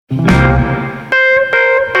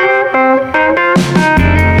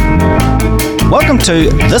to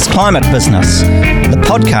This Climate Business, the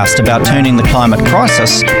podcast about turning the climate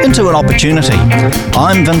crisis into an opportunity.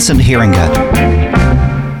 I'm Vincent Heringer.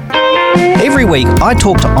 Every week, I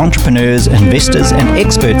talk to entrepreneurs, investors, and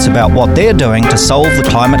experts about what they're doing to solve the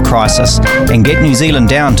climate crisis and get New Zealand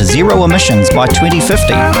down to zero emissions by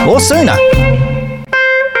 2050 or sooner.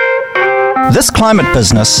 This Climate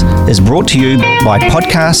Business is brought to you by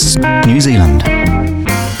Podcasts New Zealand.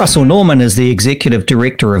 Russell Norman is the Executive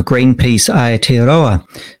Director of Greenpeace Aotearoa,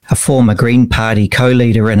 a former Green Party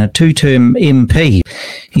co-leader and a two-term MP.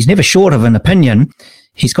 He's never short of an opinion.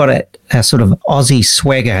 He's got a sort of Aussie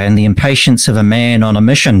swagger and the impatience of a man on a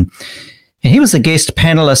mission. And he was a guest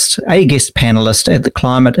panellist at the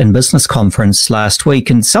Climate and Business Conference last week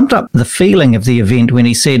and summed up the feeling of the event when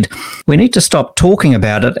he said, "We need to stop talking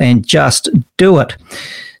about it and just do it."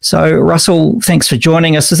 So, Russell, thanks for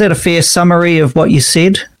joining us. Is that a fair summary of what you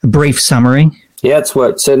said? A brief summary? Yeah, it's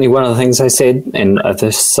certainly one of the things I said, and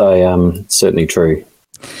this certainly true.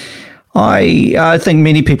 I think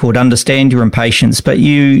many people would understand your impatience, but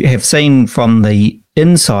you have seen from the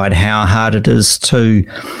inside how hard it is to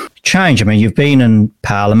change. I mean, you've been in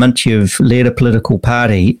Parliament, you've led a political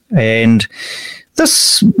party, and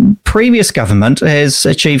this previous government has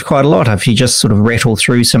achieved quite a lot. If you just sort of rattle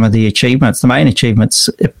through some of the achievements, the main achievements,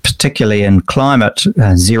 particularly in climate,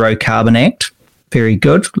 Zero Carbon Act, very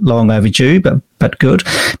good, long overdue, but good.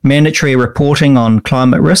 Mandatory reporting on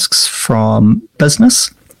climate risks from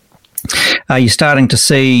business. You're starting to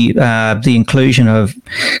see the inclusion of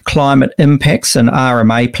climate impacts and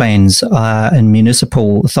RMA plans in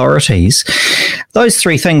municipal authorities. Those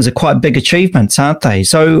three things are quite big achievements, aren't they?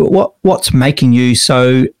 So what's making you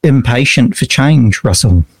so impatient for change,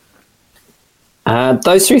 Russell?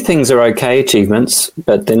 Those three things are okay achievements,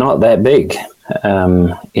 but they're not that big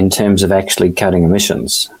in terms of actually cutting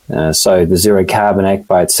emissions. So the Zero Carbon Act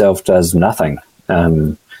by itself does nothing.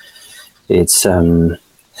 It's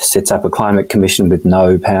sets up a climate commission with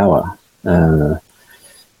no power.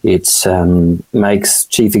 It makes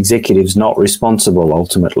chief executives not responsible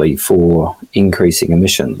ultimately for increasing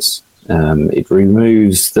emissions. It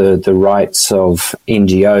removes the rights of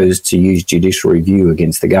NGOs to use judicial review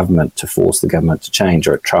against the government to force the government to change,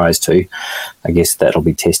 or it tries to. I guess that'll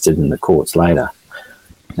be tested in the courts later.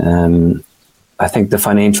 I think the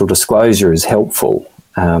financial disclosure is helpful.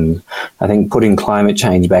 I think putting climate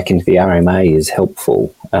change back into the RMA is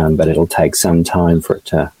helpful, but it'll take some time for it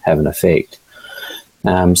to have an effect.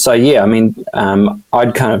 I'd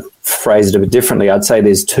kind of phrase it a bit differently. I'd say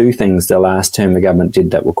there's two things the last term the government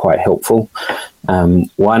did that were quite helpful.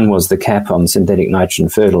 One was the cap on synthetic nitrogen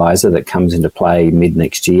fertiliser that comes into play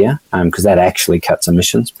mid-next year, because that actually cuts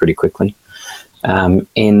emissions pretty quickly. And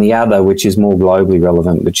the other, which is more globally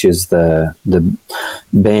relevant, which is the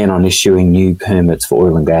ban on issuing new permits for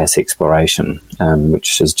oil and gas exploration,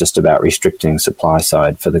 which is just about restricting supply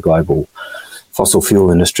side for the global fossil fuel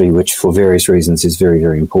industry, which for various reasons is very,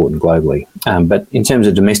 very important globally. But in terms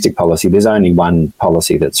of domestic policy, there's only one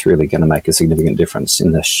policy that's really going to make a significant difference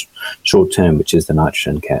in the short term, which is the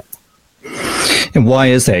nitrogen cap. And why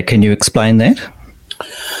is that? Can you explain that?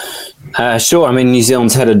 Sure. I mean, New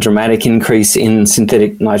Zealand's had a dramatic increase in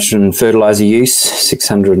synthetic nitrogen fertiliser use,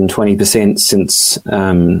 620% since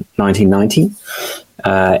 1990.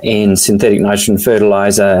 And synthetic nitrogen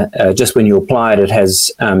fertiliser, just when you apply it, it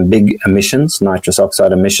has big emissions, nitrous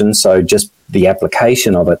oxide emissions. So just the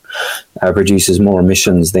application of it produces more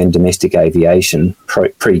emissions than domestic aviation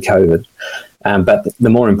pre-COVID. But the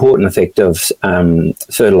more important effect of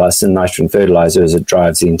fertiliser and nitrogen fertiliser is it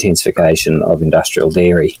drives the intensification of industrial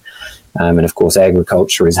dairy. And of course,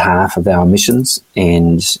 agriculture is half of our emissions,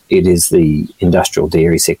 and it is the industrial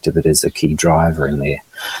dairy sector that is a key driver in there.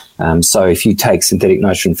 So if you take synthetic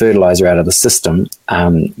nitrogen fertiliser out of the system,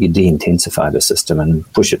 you de-intensify the system and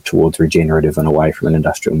push it towards regenerative and away from an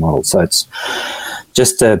industrial model. So it's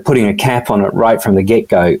just putting a cap on it right from the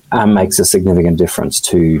get-go makes a significant difference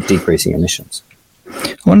to decreasing emissions.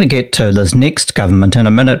 I want to get to this next government in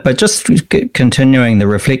a minute, but just continuing the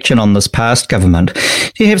reflection on this past government,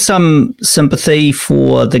 do you have some sympathy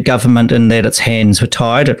for the government in that its hands were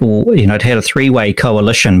tied? It had a three-way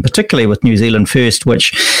coalition, particularly with New Zealand First,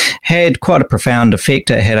 which had quite a profound effect.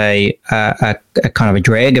 It had a kind of a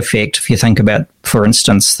drag effect. If you think about, for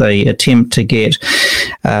instance, the attempt to get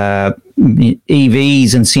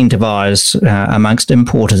EVs incentivised amongst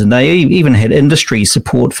importers, and they even had industry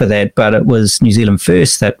support for that, but it was New Zealand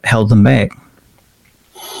First that held them back.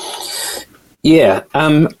 Yeah,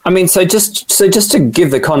 so just to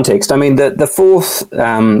give the context, the fourth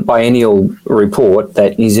biennial report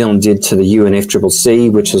that New Zealand did to the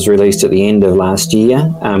UNFCCC, which was released at the end of last year,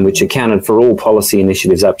 which accounted for all policy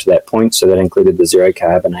initiatives up to that point, so that included the Zero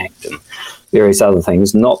Carbon Act and various other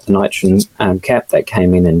things, not the nitrogen cap that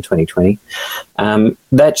came in 2020.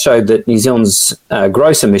 That showed that New Zealand's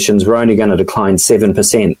gross emissions were only going to decline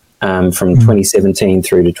 7%. From 2017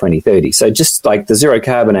 through to 2030. So just like the Zero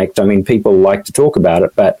Carbon Act, people like to talk about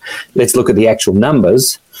it, but let's look at the actual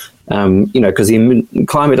numbers, because the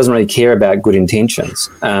climate doesn't really care about good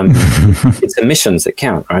intentions. It's emissions that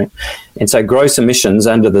count, right? And so gross emissions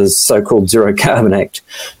under the so-called Zero Carbon Act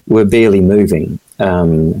were barely moving.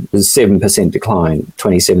 There's 7% decline,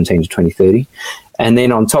 2017 to 2030. And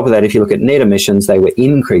then on top of that, if you look at net emissions, they were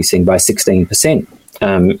increasing by 16%.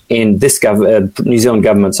 And this New Zealand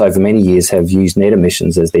governments over many years have used net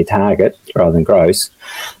emissions as their target rather than gross.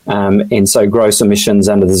 And so gross emissions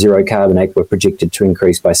under the Zero Carbon Act were projected to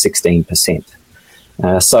increase by 16%.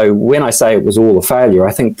 So when I say it was all a failure,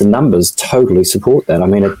 I think the numbers totally support that.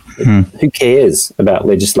 Who cares about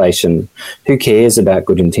legislation? Who cares about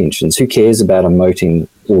good intentions? Who cares about emoting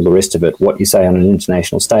all the rest of it, what you say on an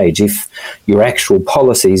international stage, if your actual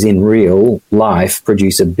policies in real life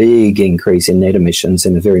produce a big increase in net emissions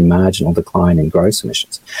and a very marginal decline in gross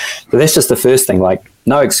emissions? So that's just the first thing,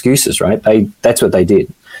 no excuses, right? That's what they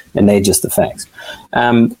did, and they're just the facts.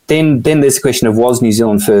 Then there's the question of, was New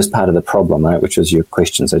Zealand first part of the problem, right, which was your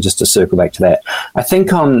question. So just to circle back to that, I think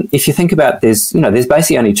if you think about there's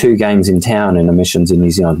basically only two games in town in emissions in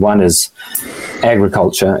New Zealand. One is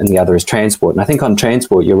agriculture and the other is transport. And I think on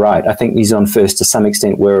transport, you're right. I think New Zealand first to some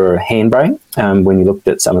extent were a handbrake when you looked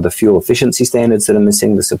at some of the fuel efficiency standards that are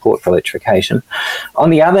missing, the support for electrification. On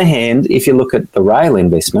the other hand, if you look at the rail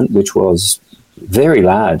investment, which was very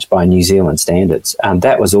large by New Zealand standards,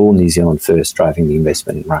 that was all New Zealand first driving the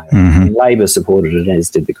investment in rail. Mm-hmm. Labor supported it, as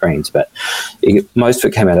did the Greens, but most of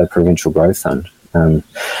it came out of the Provincial Growth Fund.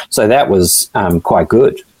 So that was quite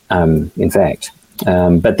good, in fact.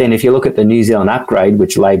 But then if you look at the New Zealand upgrade,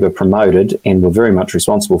 which Labor promoted and were very much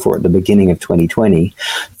responsible for at the beginning of 2020,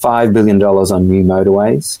 $5 billion on new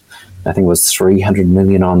motorways, I think it was $300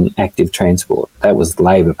 million on active transport. That was the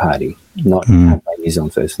Labor Party, not New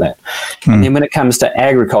Zealand first for that. And then when it comes to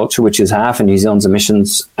agriculture, which is half of New Zealand's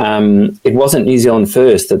emissions, it wasn't New Zealand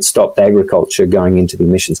first that stopped agriculture going into the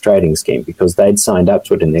emissions trading scheme, because they'd signed up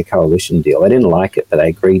to it in their coalition deal. They didn't like it, but they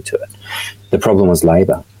agreed to it. The problem was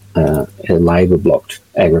Labor. Labor blocked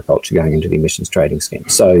agriculture going into the emissions trading scheme.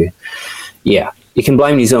 So, yeah, you can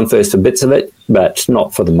blame New Zealand first for bits of it, but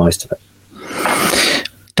not for the most of it.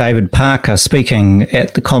 David Parker, speaking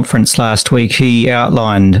at the conference last week, he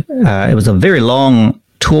outlined, it was a very long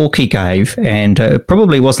talk he gave, and it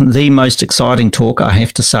probably wasn't the most exciting talk, I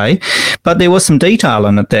have to say, but there was some detail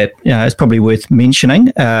in it that is probably worth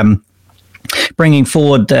mentioning. Bringing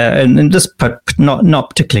forward, and this not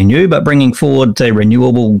particularly new, but bringing forward the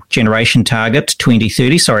renewable generation target to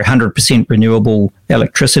 2030, 100% renewable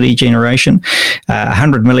electricity generation,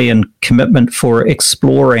 100 million commitment for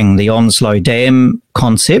exploring the Onslow Dam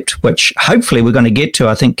concept, which hopefully we're going to get to.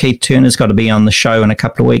 I think Keith Turner's got to be on the show in a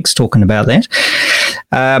couple of weeks talking about that.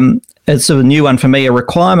 It's a new one for me, a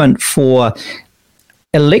requirement for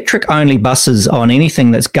electric-only buses on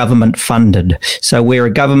anything that's government-funded. So where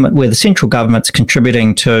the central government's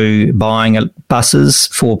contributing to buying buses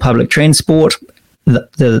for public transport,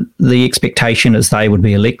 the expectation is they would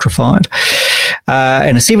be electrified.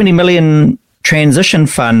 And a 70 million transition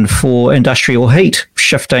fund for industrial heat,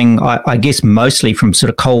 shifting, I guess, mostly from sort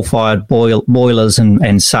of coal-fired boilers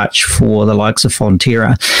and such for the likes of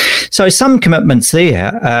Fonterra. So some commitments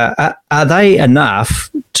there. Are they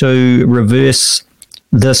enough to reverse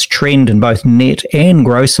this trend in both net and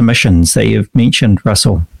gross emissions that you've mentioned,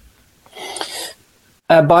 Russell?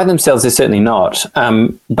 By themselves, they're certainly not.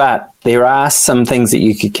 But there are some things that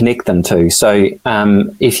you could connect them to. So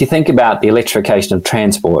if you think about the electrification of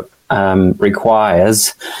transport,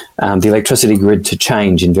 requires the electricity grid to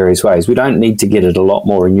change in various ways. We don't need to get it a lot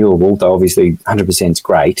more renewable, though obviously 100% is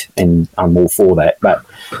great, and I'm all for that. But,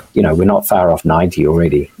 we're not far off 90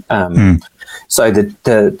 already. So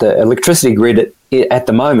the electricity grid at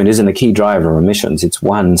the moment isn't a key driver of emissions. It's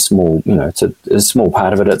one small, it's a small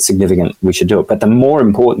part of it. It's significant. We should do it. But the more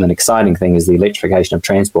important and exciting thing is the electrification of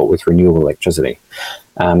transport with renewable electricity.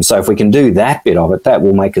 So if we can do that bit of it, that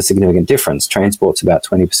will make a significant difference. Transport's about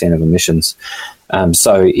 20% of emissions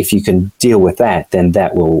So if you can deal with that, then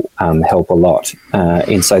that will help a lot.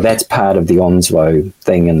 And so that's part of the Onslow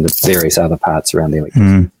thing and the various other parts around the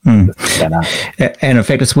electricity. And in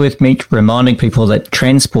fact, it's worth reminding people that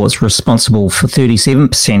transport's responsible for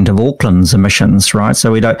 37% of Auckland's emissions, right?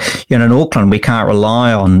 So we don't, in Auckland, we can't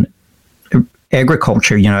rely on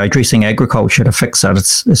agriculture, addressing agriculture to fix it.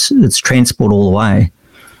 It's transport all the way.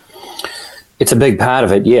 It's a big part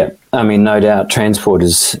of it, yeah. I mean, no doubt, transport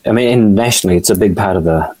is. I mean, and nationally, it's a big part of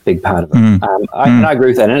it. I agree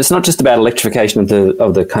with that, and it's not just about electrification of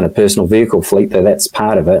the kind of personal vehicle fleet, though. That's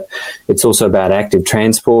part of it. It's also about active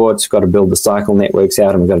transport. It's got to build the cycle networks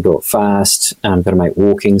out, and we've got to do it fast. We've got to make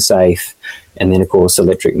walking safe, and then, of course,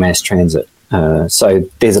 electric mass transit. So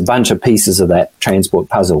there's a bunch of pieces of that transport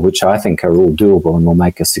puzzle, which I think are all doable and will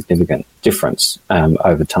make a significant difference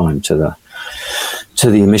over time to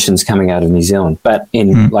the emissions coming out of New Zealand, but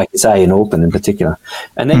like you say, in Auckland in particular.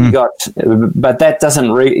 And then you got, but that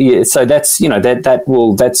doesn't. So that's the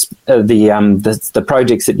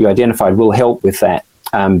projects that you identified will help with that,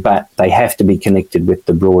 but they have to be connected with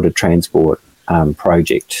the broader transport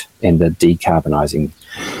project and the decarbonising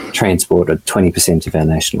transport at 20% of our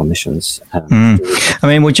national emissions. I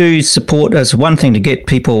mean, would you support, as one thing to get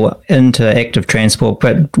people into active transport,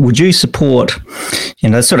 but would you support,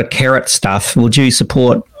 sort of carrot stuff? Would you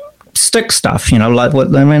support stick stuff? Like what,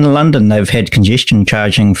 in London, they've had congestion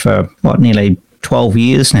charging for nearly 12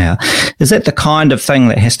 years now. Is that the kind of thing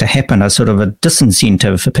that has to happen, a sort of a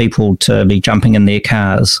disincentive for people to be jumping in their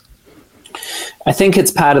cars? I think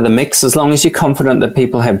it's part of the mix, as long as you're confident that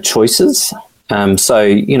people have choices. So,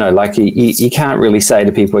 like you can't really say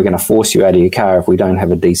to people, we're going to force you out of your car if we don't have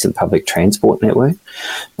a decent public transport network.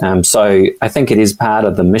 So I think it is part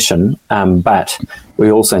of the mission, but we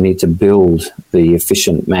also need to build the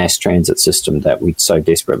efficient mass transit system that we so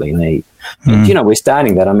desperately need. And, we're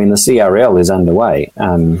starting that. I mean, the CRL is underway.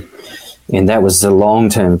 And that was a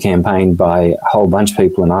long-term campaign by a whole bunch of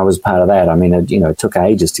people, and I was part of that. I mean, it took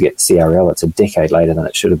ages to get the CRL. It's a decade later than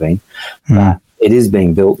it should have been. But it is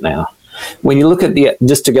being built now. When you look at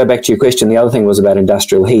just to go back to your question, the other thing was about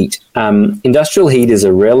industrial heat. Industrial heat is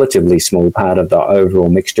a relatively small part of the overall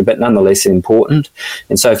mixture, but nonetheless important.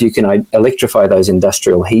 And so if you can electrify those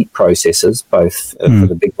industrial heat processes, both for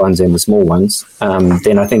the big ones and the small ones,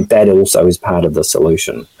 then I think that also is part of the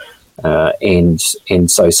solution.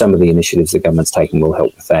 And so some of the initiatives the government's taking will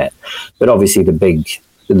help with that. But obviously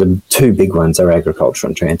the two big ones are agriculture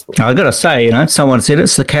and transport. I've got to say, someone said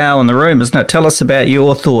it's the cow in the room, isn't it? Tell us about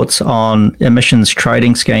your thoughts on emissions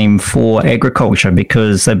trading scheme for agriculture,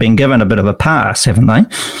 because they've been given a bit of a pass, haven't they?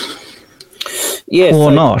 Yes. Or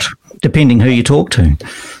not, depending who you talk to.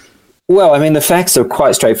 Well, I mean, the facts are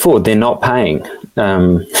quite straightforward. They're not paying.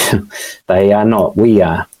 They are not. We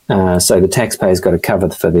are. So the taxpayer's got to cover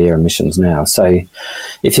for their emissions now. So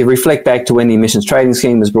if you reflect back to when the emissions trading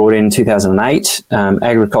scheme was brought in 2008,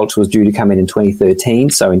 agriculture was due to come in 2013,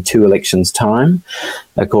 so in 2 elections' time.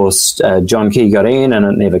 Of course, John Key got in and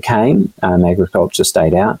it never came. Agriculture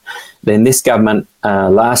stayed out. Then this government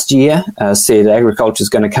last year said agriculture is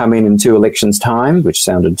going to come in 2 elections' time, which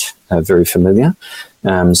sounded very familiar.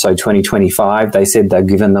 So 2025, they said they've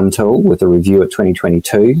given them till with a review at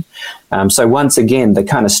 2022. So once again, the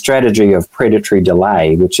kind of strategy of predatory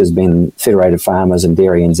delay, which has been Federated Farmers and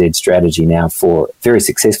Dairy NZ strategy now for very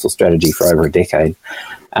successful strategy for over a decade,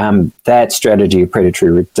 that strategy of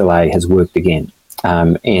predatory delay has worked again.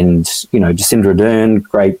 And, Jacinda Ardern,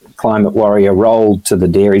 great climate warrior, rolled to the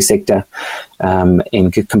dairy sector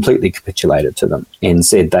and completely capitulated to them and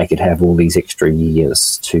said they could have all these extra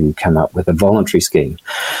years to come up with a voluntary scheme.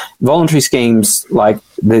 Voluntary schemes,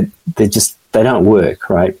 they don't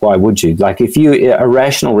work, right? Why would you? A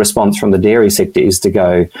rational response from the dairy sector is to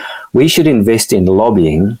go, we should invest in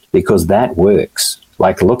lobbying because that works.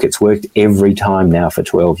 Look, it's worked every time now for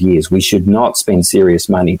 12 years. We should not spend serious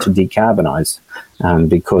money to decarbonise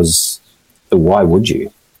because why would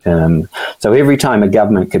you? So every time a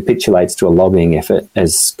government capitulates to a lobbying effort,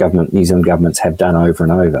 as New Zealand governments have done over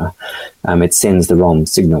and over, it sends the wrong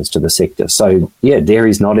signals to the sector. So,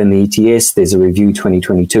 dairy's not in the ETS. There's a review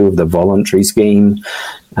 2022 of the voluntary scheme,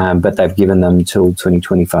 but they've given them till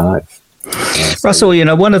 2025. Russell,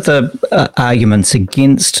 one of the arguments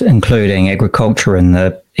against including agriculture in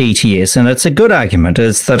the ETS, and it's a good argument,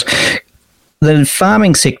 is that the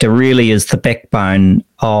farming sector really is the backbone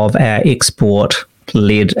of our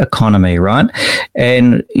export-led economy, right?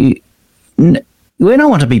 And we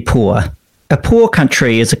don't want to be poor. A poor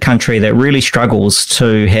country is a country that really struggles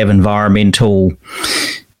to have environmental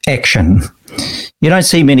action. You don't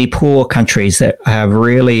see many poor countries that are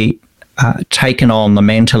really taken on the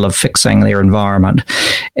mantle of fixing their environment.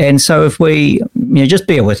 And so if we, just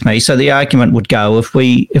bear with me, so the argument would go, if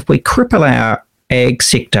we cripple our ag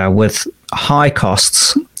sector with high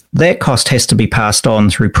costs, that cost has to be passed on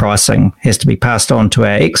through pricing, has to be passed on to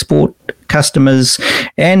our export customers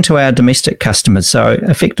and to our domestic customers. So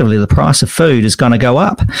effectively the price of food is going to go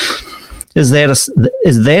up. Is that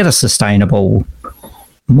a sustainable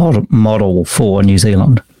model for New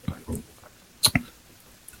Zealand?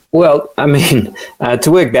 Well, I mean,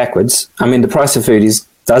 to work backwards, I mean, the price of food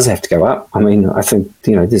does have to go up. I mean, I think,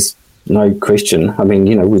 there's no question. I mean,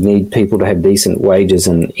 we need people to have decent wages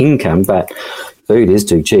and income, but food is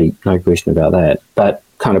too cheap, no question about that. But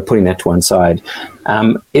kind of putting that to one side,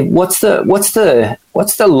 what's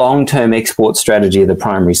the long-term export strategy of the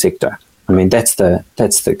primary sector? I mean, that's the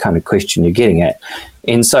kind of question you're getting at.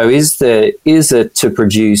 And so is it to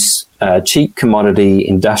produce cheap commodity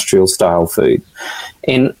industrial style food?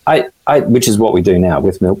 And I which is what we do now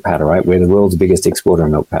with milk powder, right? We're the world's biggest exporter of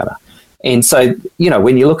milk powder. And so,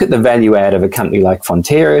 when you look at the value add of a company like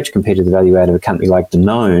Fonterra compared to the value add of a company like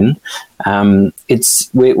Danone,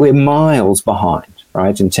 we're miles behind,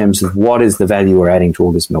 right, in terms of what is the value we're adding to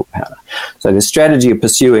all this milk powder. So the strategy of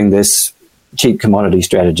pursuing this cheap commodity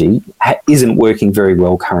strategy isn't working very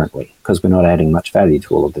well currently because we're not adding much value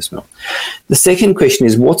to all of this milk. The second question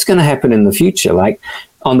is, what's going to happen in the future? Like,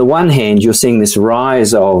 on the one hand, you're seeing this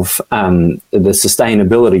rise of the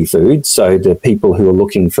sustainability food, so the people who are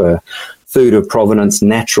looking for food of provenance,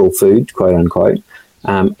 natural food, quote unquote.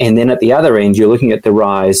 And then at the other end, you're looking at the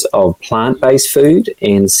rise of plant-based food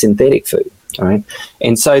and synthetic food. Right?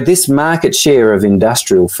 And so this market share of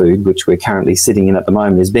industrial food, which we're currently sitting in at the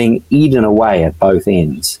moment, is being eaten away at both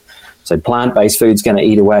ends. So plant-based food's going to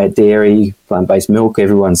eat away at dairy, plant-based milk,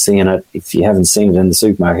 everyone's seeing it. If you haven't seen it in the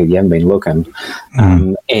supermarket, you haven't been looking.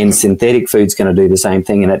 And synthetic food's going to do the same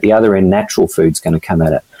thing. And at the other end, natural food's going to come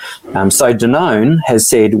at it. So Danone has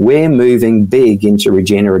said, we're moving big into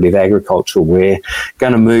regenerative agriculture. We're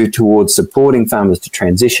going to move towards supporting farmers to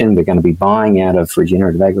transition. We're going to be buying out of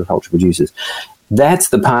regenerative agriculture producers. That's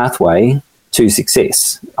the pathway to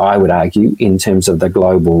success, I would argue, in terms of the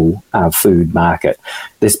global food market.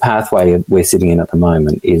 This pathway we're sitting in at the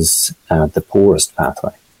moment is the poorest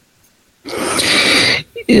pathway.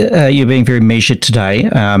 You're being very measured today,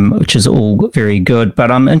 which is all very good,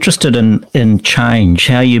 but I'm interested in change,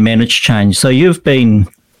 how you manage change. So you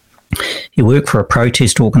work for a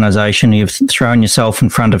protest organisation, you've thrown yourself in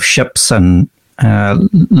front of ships and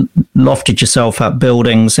lofted yourself up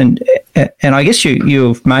buildings, and I guess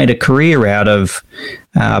you've made a career out of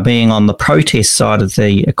being on the protest side of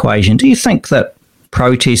the equation. Do you think that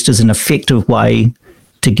protest is an effective way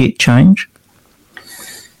to get change?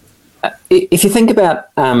 If you think about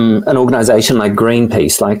an organisation like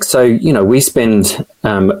Greenpeace, we spend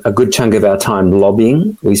a good chunk of our time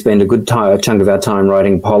lobbying. We spend a good chunk of our time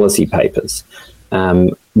writing policy papers.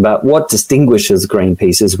 But what distinguishes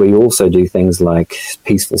Greenpeace is we also do things like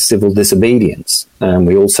peaceful civil disobedience.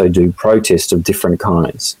 We also do protests of different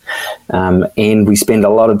kinds. And we spend a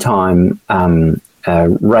lot of time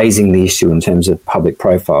raising the issue in terms of public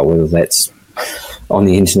profile, whether that's on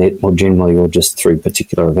the internet more generally or just through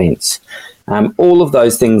particular events. All of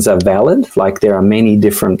those things are valid. Like, there are many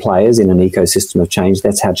different players in an ecosystem of change.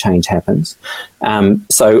 That's how change happens.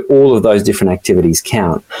 So all of those different activities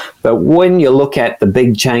count. But when you look at the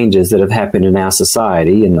big changes that have happened in our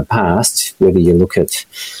society in the past, whether you look at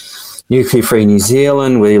nuclear-free New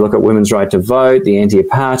Zealand, whether you look at women's right to vote, the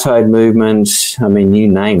anti-apartheid movement, I mean, you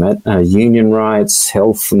name it, union rights,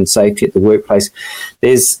 health and safety at the workplace,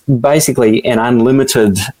 there's basically an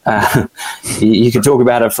unlimited, you could talk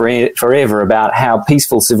about it forever, about how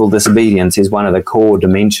peaceful civil disobedience is one of the core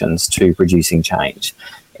dimensions to producing change.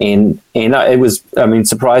 And it was, I mean,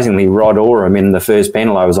 surprisingly, Rod Oram in the first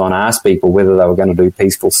panel I was on asked people whether they were going to do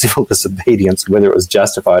peaceful civil disobedience, whether it was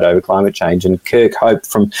justified over climate change. And Kirk Hope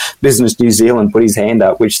from Business New Zealand put his hand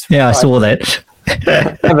up, which... Yeah, I saw that.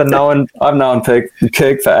 I've known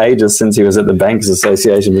Kirk for ages, since he was at the Bankers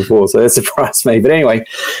Association before, so that surprised me. But anyway,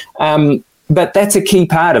 but that's a key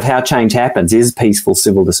part of how change happens, is peaceful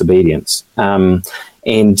civil disobedience.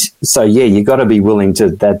 And so, yeah, you've got to be willing to,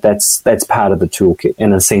 that's part of the toolkit,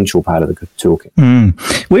 an essential part of the toolkit.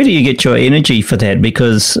 Where do you get your energy for that?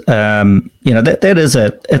 Because, that is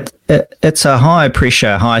it's a high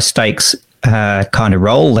pressure, high stakes kind of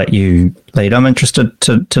role that you lead. I'm interested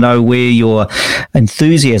to know where your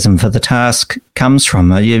enthusiasm for the task comes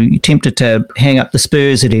from. Are you tempted to hang up the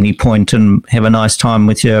spurs at any point and have a nice time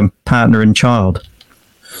with your partner and child?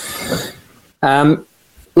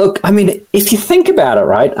 Look, I mean, if you think about it,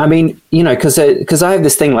 right? I mean, you know, because I have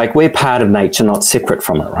this thing like we're part of nature, not separate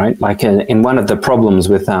from it, right? Like in one of the problems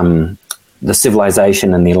with the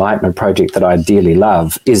civilization and the Enlightenment project that I dearly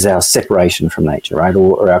love is our separation from nature, right?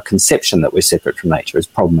 Or our conception that we're separate from nature is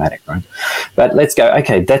problematic, right? But let's go,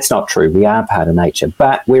 okay, that's not true. We are part of nature,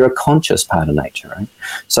 but we're a conscious part of nature, right?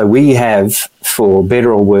 So we have, for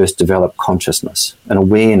better or worse, developed consciousness and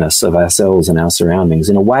awareness of ourselves and our surroundings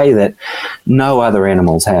in a way that no other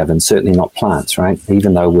animals have, and certainly not plants, right?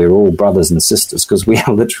 Even though we're all brothers and sisters, because we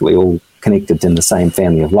are literally all connected in the same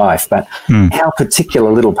family of life. But our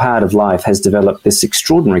particular little part of life has developed this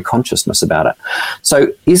extraordinary consciousness about it.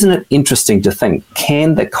 So isn't it interesting to think,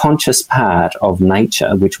 can the conscious part of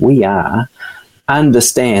nature, which we are,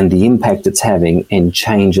 understand the impact it's having and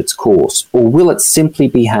change its course? Or will it simply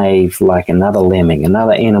behave like another lemming,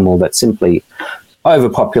 another animal that simply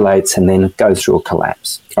overpopulates and then goes through a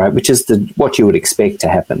collapse, right? Which is what you would expect to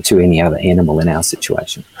happen to any other animal in our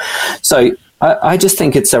situation. So I just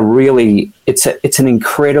think it's an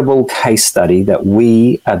incredible case study that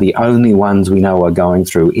we are the only ones we know are going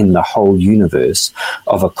through in the whole universe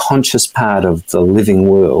of a conscious part of the living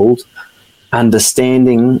world,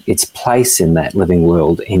 understanding its place in that living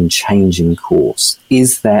world and changing course.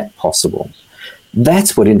 Is that possible?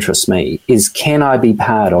 That's what interests me, is can I be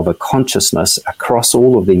part of a consciousness across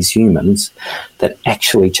all of these humans that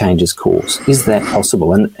actually changes course? Is that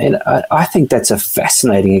possible? And I think that's a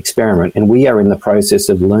fascinating experiment, and we are in the process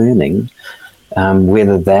of learning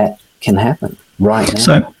whether that can happen right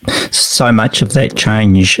now. So much of that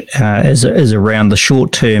change is around the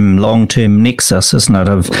short-term, long-term nexus, isn't it,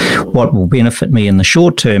 of what will benefit me in the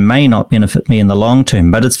short term may not benefit me in the long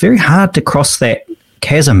term, but it's very hard to cross that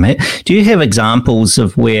chasm. Do you have examples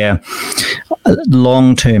of where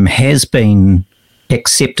long-term has been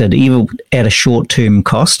accepted even at a short-term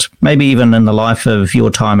cost, maybe even in the life of your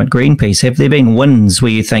time at Greenpeace? Have there been wins where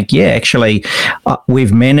you think, yeah, actually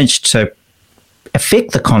we've managed to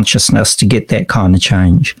affect the consciousness to get that kind of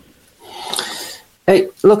change? Hey,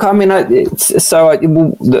 look, I mean, I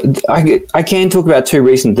can talk about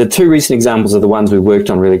the two recent examples are the ones we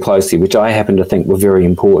worked on really closely, which I happen to think were very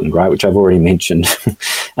important, right, which I've already mentioned.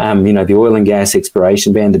 The oil and gas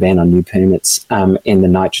exploration ban, the ban on new permits, and the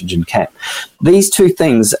nitrogen cap. These two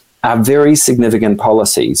things are very significant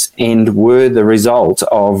policies and were the result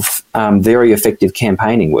of very effective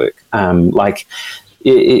campaigning work.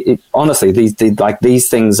 Honestly, these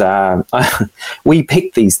things are. We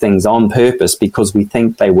picked these things on purpose because we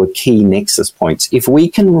think they were key nexus points. If we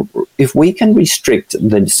can restrict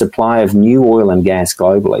the supply of new oil and gas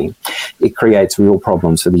globally, it creates real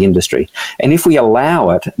problems for the industry. And if we allow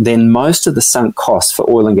it, then most of the sunk costs for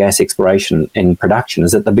oil and gas exploration and production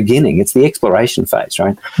is at the beginning. It's the exploration phase,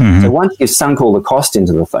 right? Mm-hmm. So once you've sunk all the cost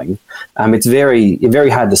into the thing, it's very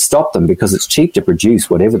hard to stop them because it's cheap to produce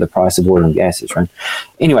whatever the price of oil and gas is, right?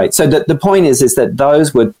 Anyway, so the point is that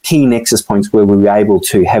those were key nexus points where we were able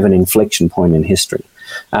to have an inflection point in history.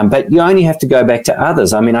 But you only have to go back to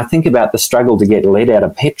others. I mean, I think about the struggle to get lead out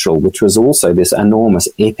of petrol, which was also this enormous,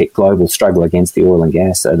 epic global struggle against the oil and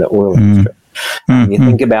gas, the oil industry. You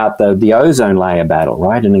think about the ozone layer battle,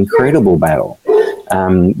 right? An incredible battle.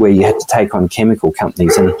 Where you had to take on chemical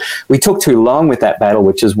companies. And we took too long with that battle,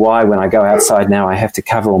 which is why when I go outside now, I have to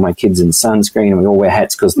cover all my kids in sunscreen and we all wear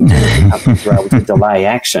hats because the chemical companies were able to delay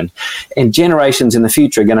action. And generations in the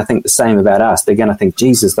future are going to think the same about us. They're going to think,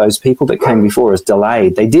 Jesus, those people that came before us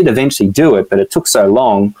delayed. They did eventually do it, but it took so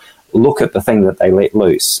long. Look at the thing that they let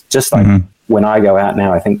loose. Just like when I go out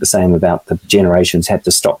now, I think the same about the generations had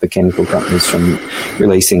to stop the chemical companies from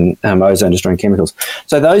releasing ozone-destroying chemicals.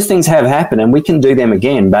 So those things have happened, and we can do them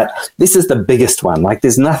again. But this is the biggest one. Like,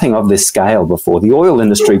 there's nothing of this scale before. The oil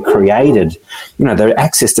industry created, the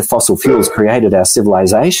access to fossil fuels created our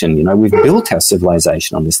civilization. We've built our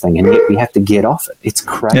civilization on this thing, and yet we have to get off it. It's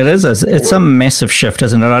crazy. It is. It's a massive shift,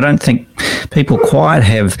 isn't it? I don't think people quite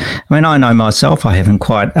have. I mean, I know myself, I haven't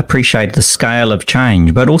quite appreciated the scale of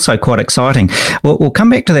change, but also quite exciting. We'll come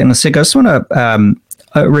back to that in a second. I just want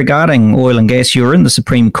to, regarding oil and gas, you were in the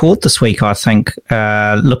Supreme Court this week, I think,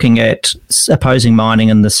 looking at opposing mining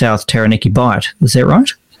in the South Taranaki Bight. Is that right?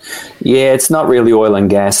 Yeah, it's not really oil and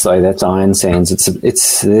gas, though. That's iron sands.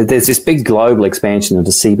 There's this big global expansion of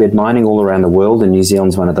the seabed mining all around the world, and New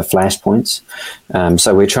Zealand's one of the flashpoints.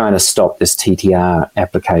 So we're trying to stop this TTR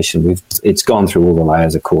application. It's gone through all the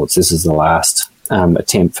layers of courts. This is the last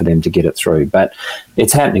attempt for them to get it through, but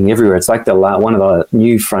it's happening everywhere. It's like one of the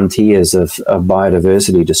new frontiers of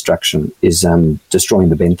biodiversity destruction is destroying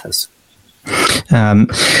the benthas.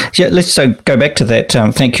 Let's go back to that.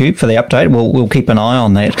 Thank you for the update. We'll keep an eye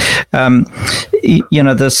on that.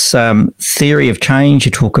 This theory of change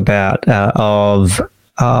you talk about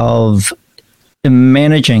of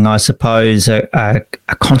managing, I suppose, a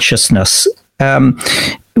consciousness.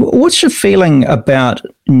 What's your feeling about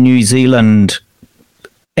New Zealand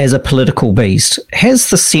as a political beast? Has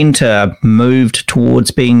the centre moved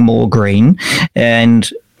towards being more green? And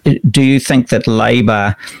do you think that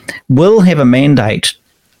Labour will have a mandate,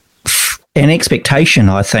 an expectation,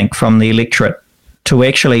 I think, from the electorate to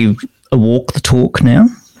actually walk the talk now?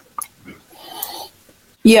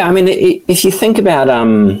 Yeah, I mean, if you think about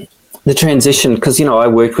the transition, because, I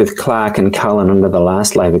worked with Clark and Cullen under the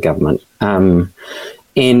last Labour government, and,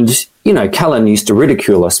 Cullen used to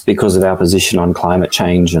ridicule us because of our position on climate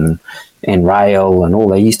change and rail and all.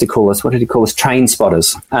 They used to call us, what did he call us? Train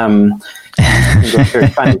spotters. It was very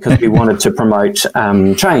funny because we wanted to promote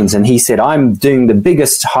trains, and he said, "I'm doing the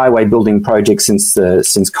biggest highway building project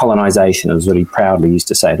since colonisation," is what he proudly used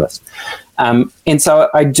to say to us. And so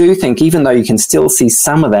I do think, even though you can still see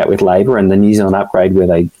some of that with Labour and the New Zealand upgrade, where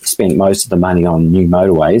they spent most of the money on new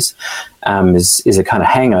motorways, is a kind of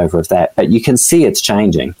hangover of that. But you can see it's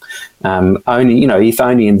changing. If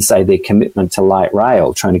only in, say, their commitment to light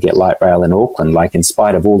rail, trying to get light rail in Auckland, like in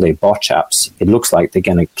spite of all their botch-ups, it looks like they're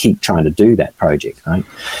going to keep trying to do that project, right?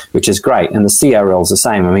 Which is great. And the CRL's the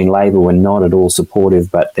same. I mean, Labour were not at all supportive,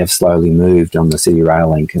 but they've slowly moved on the City Rail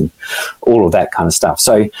Link and all of that kind of stuff.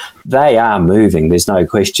 So they are moving, there's no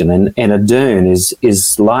question. And Ardern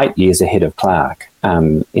is light years ahead of Clark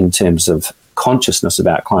in terms of consciousness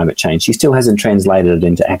about climate change. She still hasn't translated it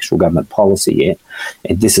into actual government policy yet,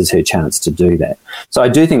 and this is her chance to do that. So I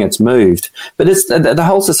do think it's moved, but it's the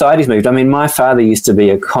whole society's moved. I mean, my father used to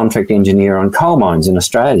be a contract engineer on coal mines in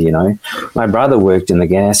Australia. My brother worked in the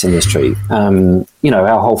gas industry.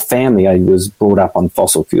 Our whole family was brought up on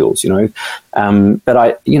fossil fuels.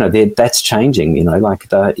 But that's changing.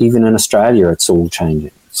 Even in Australia, it's all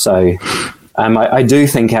changing. So. I do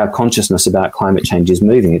think our consciousness about climate change is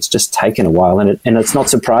moving. It's just taken a while, and it's not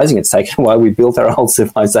surprising it's taken a while. We built our whole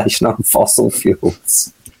civilization on fossil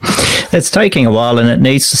fuels. It's taking a while, and it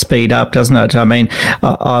needs to speed up, doesn't it? I mean,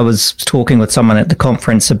 I was talking with someone at the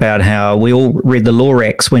conference about how we all read the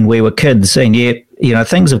Lorax when we were kids, and yet,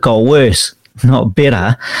 things have got worse, not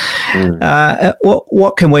better.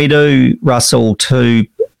 What can we do, Russell, to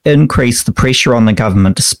increase the pressure on the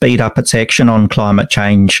government to speed up its action on climate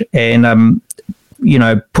change and,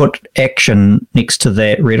 put action next to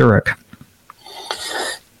that rhetoric?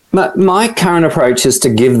 My current approach is to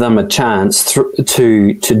give them a chance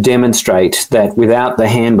to demonstrate that without the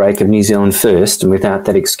handbrake of New Zealand First and without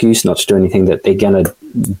that excuse not to do anything, that they're going to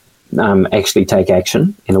actually take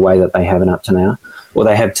action in a way that they haven't up to now, or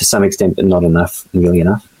they have to some extent, but not nearly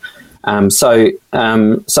enough. So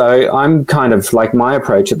I'm kind of like, my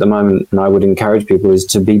approach at the moment, and I would encourage people, is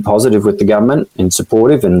to be positive with the government and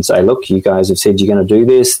supportive and say, look, you guys have said you're going to do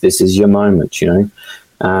this. This is your moment,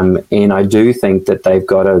 and I do think that they've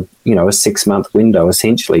got a 6-month window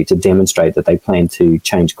essentially to demonstrate that they plan to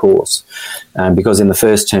change course, because in the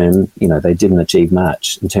first term, they didn't achieve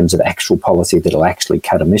much in terms of actual policy that'll actually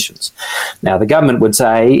cut emissions. Now, the government would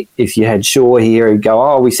say, if you had Shaw here, he'd go,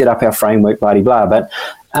 oh, we set up our framework, blah-de-blah, but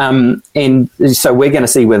and so we're going to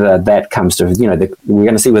see whether that comes to, we're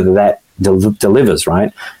going to see whether that delivers,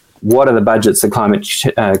 right? What are the budgets the Climate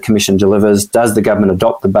Commission delivers? Does the government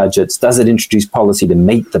adopt the budgets? Does it introduce policy to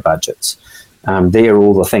meet the budgets? They're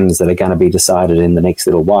all the things that are going to be decided in the next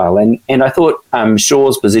little while. And I thought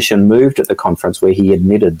Shaw's position moved at the conference, where he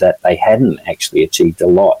admitted that they hadn't actually achieved a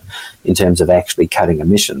lot in terms of actually cutting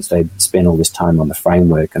emissions. They'd spent all this time on the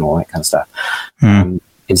framework and all that kind of stuff.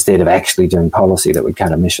 Instead of actually doing policy that would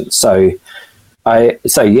cut emissions. So my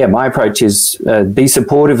approach is be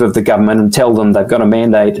supportive of the government and tell them they've got a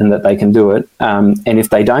mandate and that they can do it. And if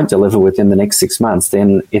they don't deliver within the next 6 months,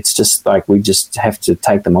 then it's just like we just have to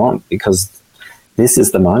take them on, because this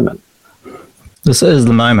is the moment. This is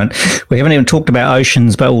the moment. We haven't even talked about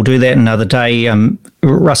oceans, but we'll do that another day.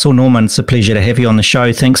 Russell Norman, it's a pleasure to have you on the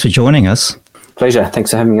show. Thanks for joining us. Pleasure.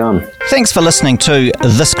 Thanks for having me on. Thanks for listening to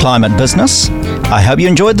This Climate Business. I hope you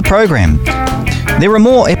enjoyed the program. There are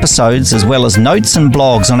more episodes as well as notes and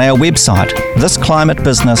blogs on our website,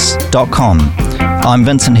 thisclimatebusiness.com. I'm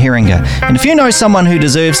Vincent Heringer, and if you know someone who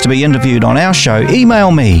deserves to be interviewed on our show, email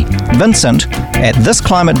me,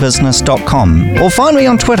 vincent@thisclimatebusiness.com, or find me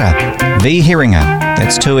on Twitter, vheringer.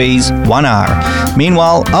 That's 2 E's, 1 R.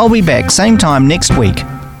 Meanwhile, I'll be back same time next week.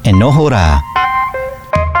 E noho rā.